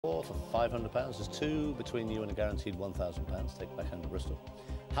For £500. There's two between you and a guaranteed £1,000. Take back home to Bristol.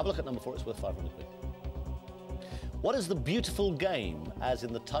 Have a look at number 4. It's worth 500 quid. What is the beautiful game, as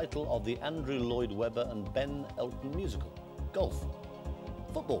in the title of the Andrew Lloyd Webber and Ben Elton musical? Golf,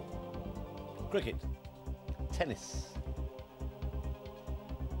 football, cricket, tennis.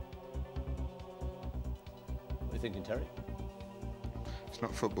 What are you thinking, Terry? It's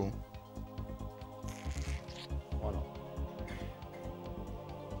not football. Why not?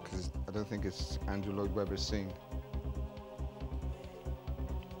 Because I don't think it's Andrew Lloyd Webber's scene.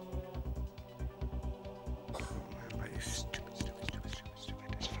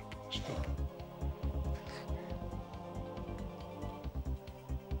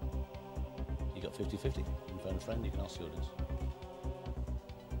 You got 50-50. You can phone a friend, you can ask the audience.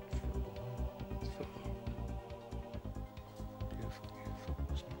 It's football. Beautiful, football.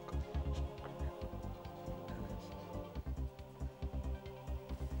 It's not golf. It's not cricket. Tennis.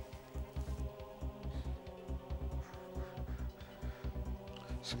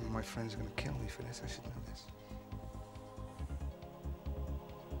 Some of my friends are going to kill me for this. I should know this.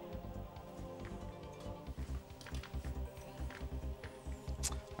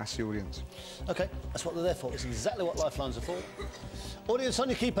 Ask the audience. OK, that's what they're there for. It's exactly what lifelines are for. Audience, on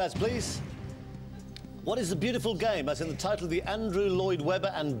your keypads, please. What is the beautiful game, as in the title of the Andrew Lloyd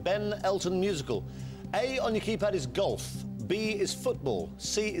Webber and Ben Elton musical? A on your keypad is golf. B is football.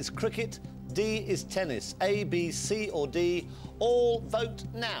 C is cricket. D is tennis. A, B, C or D. All vote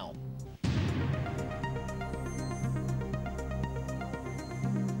now.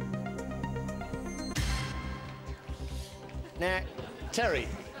 Now, Terry,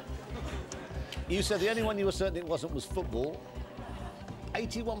 you said the only one you were certain it wasn't was football.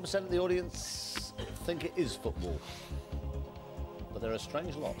 81% of the audience think it is football. But they're a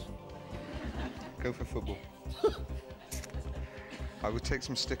strange lot. Go for football. I would take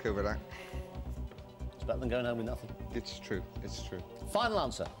some stick over that. It's better than going home with nothing. It's true. It's true. Final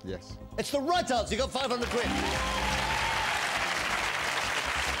answer. Yes. It's the right answer. You got 500 quid.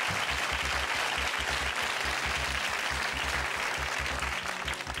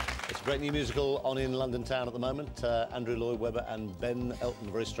 It's a great new musical on in London town at the moment. Andrew Lloyd Webber and Ben Elton.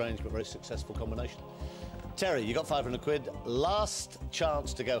 A very strange but very successful combination. Terry, you got 500 quid. Last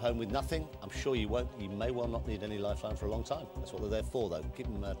chance to go home with nothing. I'm sure you won't. You may well not need any lifeline for a long time. That's what they're there for, though. Keep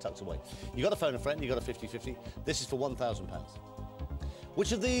them tucked away. You got to phone a friend. You got a 50-50. This is for £1,000.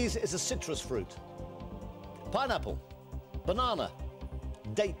 Which of these is a citrus fruit? Pineapple, banana,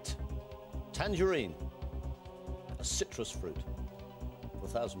 date, tangerine. A citrus fruit for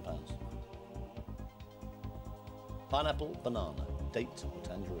 £1,000. Pineapple, banana, date or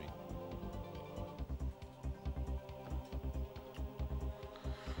tangerine.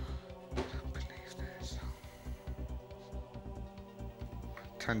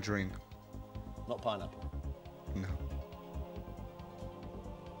 Tangerine. Not pineapple. No.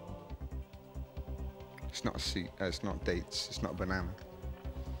 It's not a seed. It's not dates. It's not a banana.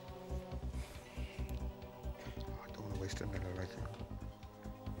 Oh, I don't want to waste another life.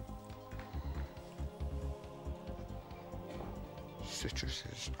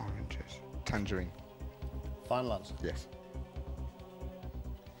 Citruses, oranges, tangerine. Final answer. Yes.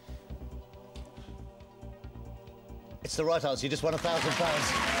 It's the right answer. You just won £1,000.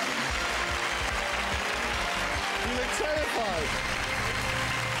 You look terrified.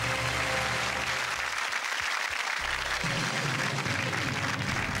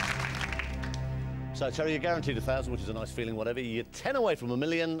 So, Terry, you're guaranteed 1,000, which is a nice feeling, whatever. You're 10 away from £1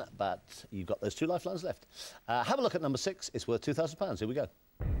 million, but you've got those two lifelines left. Have a look at number 6. It's worth £2,000. Here we go.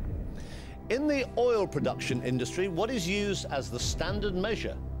 In the oil production industry, what is used as the standard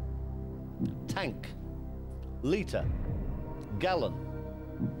measure? Tank, litre, gallon,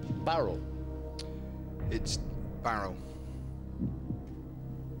 barrel. It's barrel.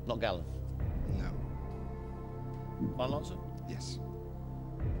 Not gallon. No. Final answer? Yes.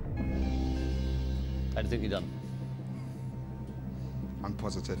 How do you think you've done? I'm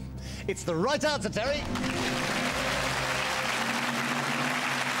positive. It's the right answer, Terry.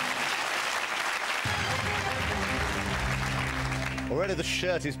 Already the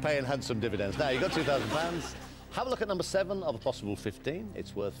shirt is paying handsome dividends. Now, you've got £2,000. Have a look at number 7 of a possible 15.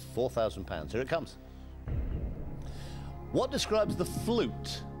 It's worth £4,000. Here it comes. What describes the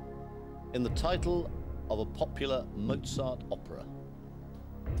flute in the title of a popular Mozart opera?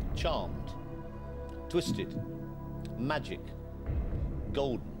 Charmed, twisted, magic,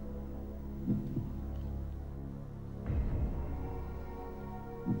 golden.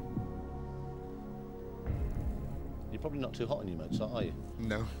 You're probably not too hot on your Mozart, are you?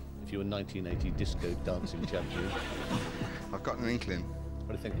 No. If you were 1980 disco dancing champion. I've got an inkling. What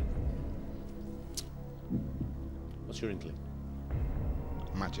are you thinking? What's your inkling?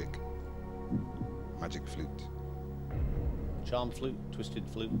 Magic. Magic flute. Charm flute, twisted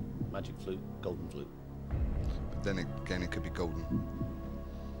flute, magic flute, golden flute. But then again, it could be golden.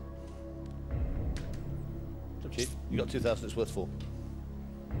 It's up to you. You got 2,000. It's worth 4.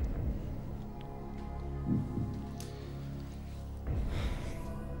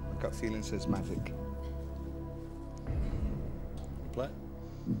 My gut feeling says magic. Play it.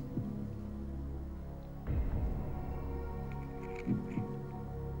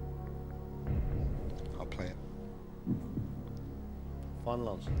 I'll play it. Final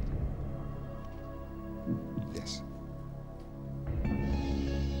answer. Yes.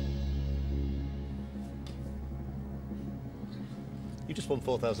 You just won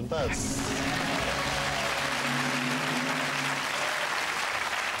 £4,000.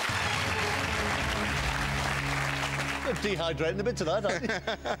 You're dehydrating a bit tonight, aren't you?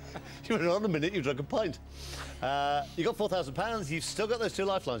 You were on a minute, you drank a pint. You got £4,000. You've still got those 2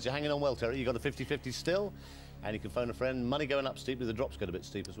 lifelines. You're hanging on well, Terry. You've got a 50-50 still. And you can phone a friend. Money going up steeply. The drops get a bit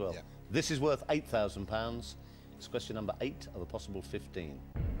steep as well. Yeah. This is worth £8,000. It's question number 8 of a possible 15.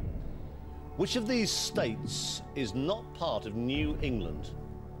 Which of these states is not part of New England?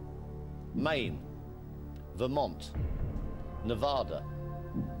 Maine, Vermont, Nevada,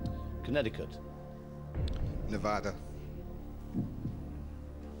 Connecticut. Nevada.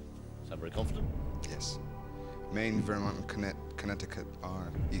 Sound very confident? Yes. Maine, Vermont, and Connecticut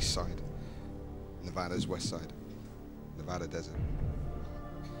are east side. Nevada's west side. Nevada desert.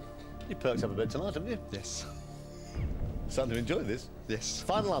 You perked up a bit tonight, haven't you? Yes. Starting to enjoy this. Yes.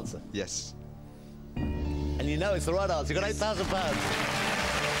 Final answer. Yes. And you know it's the right answer. You've got £8,000.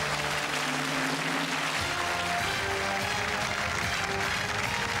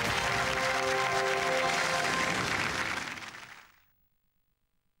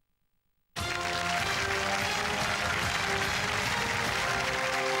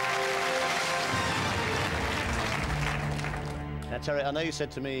 Now, Terry, I know you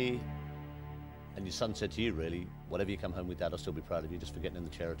said to me, and your son said to you, really, whatever you come home with, Dad, I'll still be proud of you just for getting in the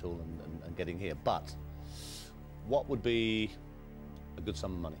chair at all and getting here. But what would be a good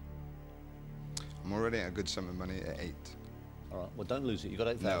sum of money? I'm already at a good sum of money at 8. All right, well, don't lose it. You got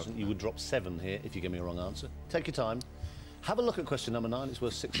 8,000. No. You would drop 7 here if you give me a wrong answer. Take your time. Have a look at question number 9. It's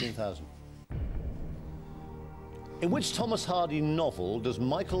worth 16,000. In which Thomas Hardy novel does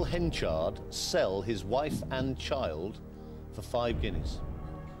Michael Henchard sell his wife and child for 5 guineas?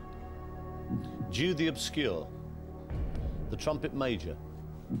 Jude the Obscure, The Trumpet Major,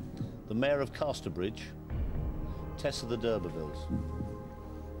 The Mayor of Casterbridge, Tess of the D'Urbervilles.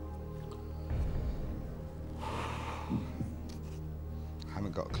 I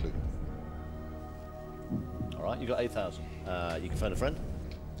haven't got a clue. All right, you got 8,000. You can phone a friend.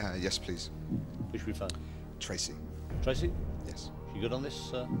 Yes, please. Who should we phone? Tracy. Tracy? Yes. You good on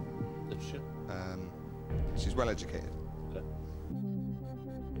this literature? She's well educated. Okay.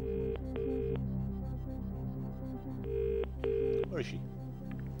 Where is she?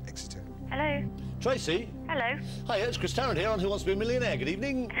 Exeter. Hello. Tracy? Hello. Hi, it's Chris Tarrant here on Who Wants to Be a Millionaire. Good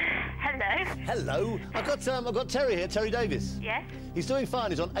evening. Hello. Hello. I've got Terry here, Terry Davis. Yes. He's doing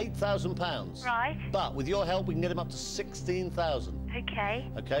fine. He's on £8,000. Right. But with your help, we can get him up to 16,000. Okay.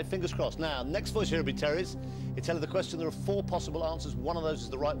 Okay, fingers crossed. Now, next voice here will be Terry's. You tell her the question. There are 4 possible answers. One of those is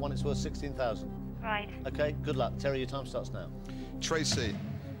the right one. It's worth 16,000. Right. Okay, good luck. Terry, your time starts now. Tracy,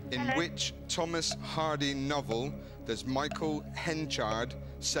 in Hello. which Thomas Hardy novel does Michael Henchard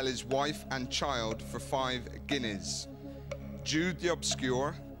sell his wife and child for 5 guineas? Jude the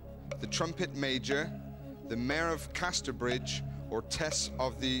Obscure, The Trumpet Major, The Mayor of Casterbridge, or Tess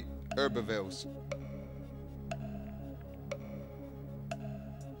of the D'Urbervilles?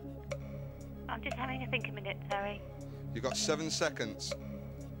 I'm just having a think a minute, Terry. You got 7 seconds.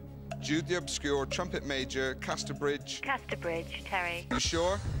 Jude the Obscure, Trumpet Major, Casterbridge. Casterbridge, Terry. You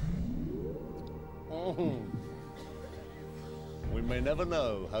sure? Oh. We may never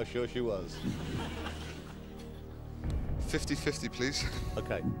know how sure she was. 50-50, please.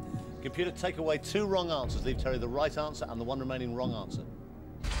 Okay. Computer, take away 2 wrong answers. Leave Terry the right answer and the 1 remaining wrong answer.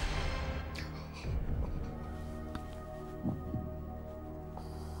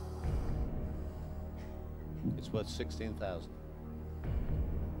 It's worth 16,000.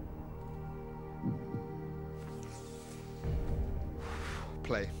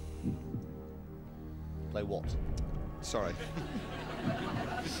 Play. Play what? Sorry.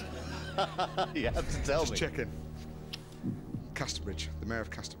 You have to tell Just me. checking. Casterbridge, the Mayor of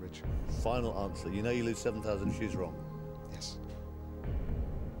Casterbridge. Final answer. You know you lose 7,000 if she's wrong. Yes.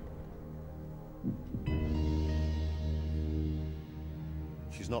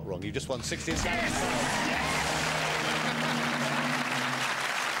 not wrong. You just won 16,000.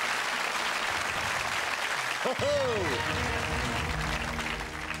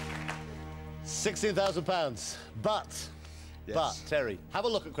 £16,000. But, Terry, have a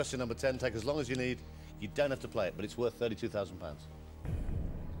look at question number 10. Take as long as you need. You don't have to play it, but it's worth £32,000.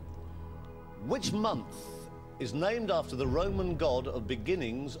 Which month is named after the Roman god of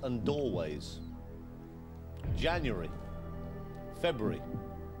beginnings and doorways? January, February,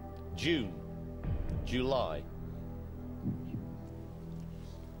 June, July.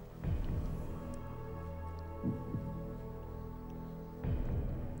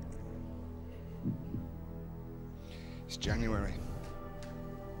 It's January.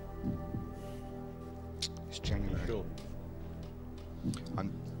 It's January. Sure.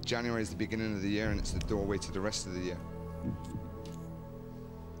 And January is the beginning of the year, and it's the doorway to the rest of the year.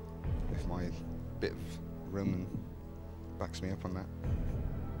 If my bit of Roman backs me up on that.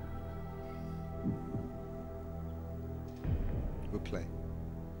 We'll play.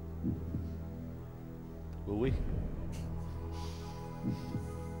 Will we?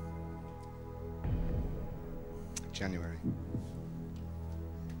 January.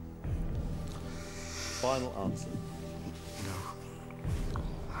 Final answer.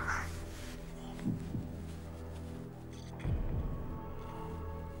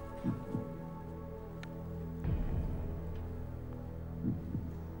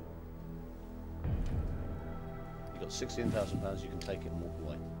 You've got £16,000. You can take it and walk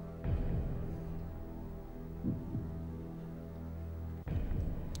away.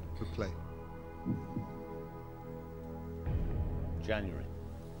 We'll play. January.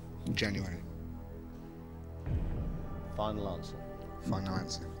 January. Final answer. Final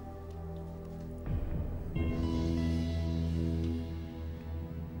answer.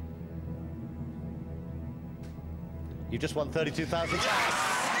 You just won 32,000. Yes!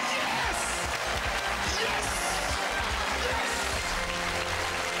 Yes! Yes!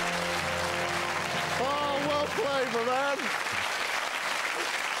 Oh, well played, my man.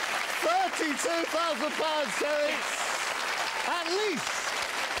 £32,000, Terry. At least.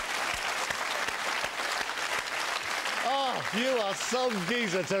 Oh, you are some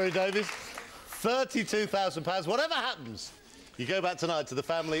geezer, Terry Davies. £32,000. Whatever happens, you go back tonight to the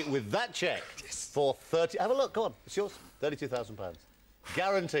family with that cheque for 30. Have a look. Go on. It's yours. £32,000.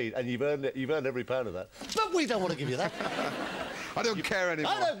 Guaranteed. And you've earned it. You've earned every pound of that. But we don't want to give you that. I don't care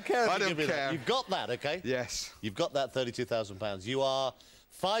anymore. I don't care. I don't care. That. You've got that, okay? Yes. You've got that £32,000. You are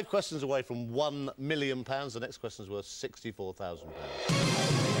 5 questions away from £1 million. The next question is worth £64,000.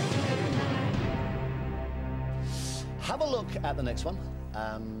 Have a look at the next one.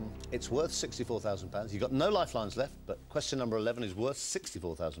 It's worth £64,000. You've got no lifelines left, but question number 11 is worth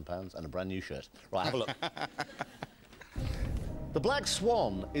 £64,000 and a brand new shirt. Right, have a look. The black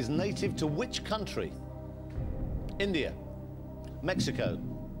swan is native to which country? India, Mexico,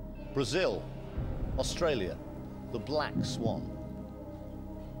 Brazil, Australia. The black swan.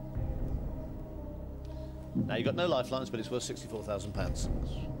 Now, you've got no lifelines, but it's worth £64,000.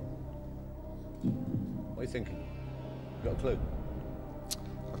 What are you thinking? Got a clue?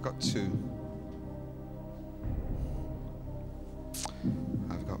 I've got 2.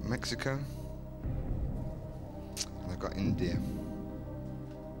 I've got Mexico, and I've got India.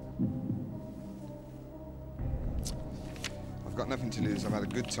 I've got nothing to lose. I've had a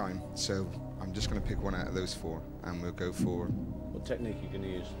good time, so I'm just going to pick one out of those 4, and we'll go for... What technique are you going to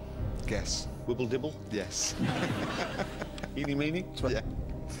use? Guess. Wibble dibble? Yes. Eeny meeny? Yeah.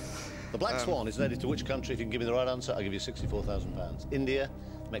 The black swan is native to which country? If you can give me the right answer, I'll give you £64,000. India,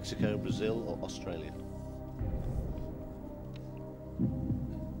 Mexico, Brazil, or Australia?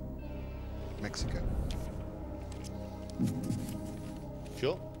 Mexico.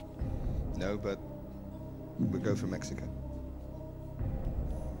 Sure? No, but we'll go for Mexico.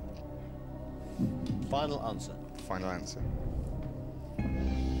 Final answer. Final answer.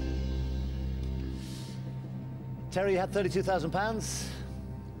 Terry, you had £32,000.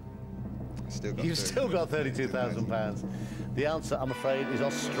 Still got You've still got £32,000. The answer, I'm afraid, is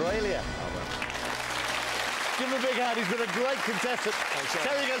Australia. Give him a big hand. He's been a great contestant.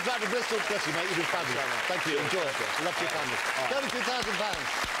 Terry goes back to Bristol. Bless you, mate. You've been fabulous. Thank you. Enjoy it. Love your family. £32,000.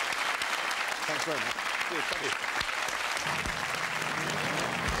 Thanks very much. Cheers. Thank you.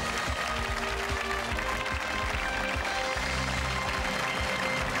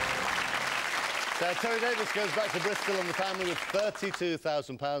 So Terry Davies goes back to Bristol and the family with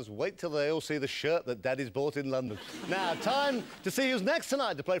 £32,000. Wait till they all see the shirt that Daddy's bought in London. Now, time to see who's next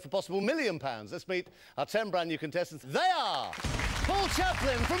tonight to play for a possible £1 million. Let's meet our 10 brand new contestants. They are Paul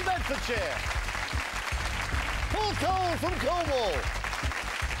Chaplin from Bedfordshire, Paul Cole from Cornwall,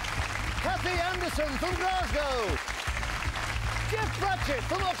 Kathy Anderson from Glasgow. Jeff Pratchett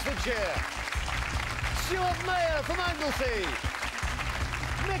from Oxfordshire. Stuart Mayer from Anglesey.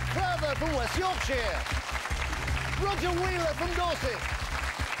 Nick Crowther from West Yorkshire. Roger Wheeler from Dorset.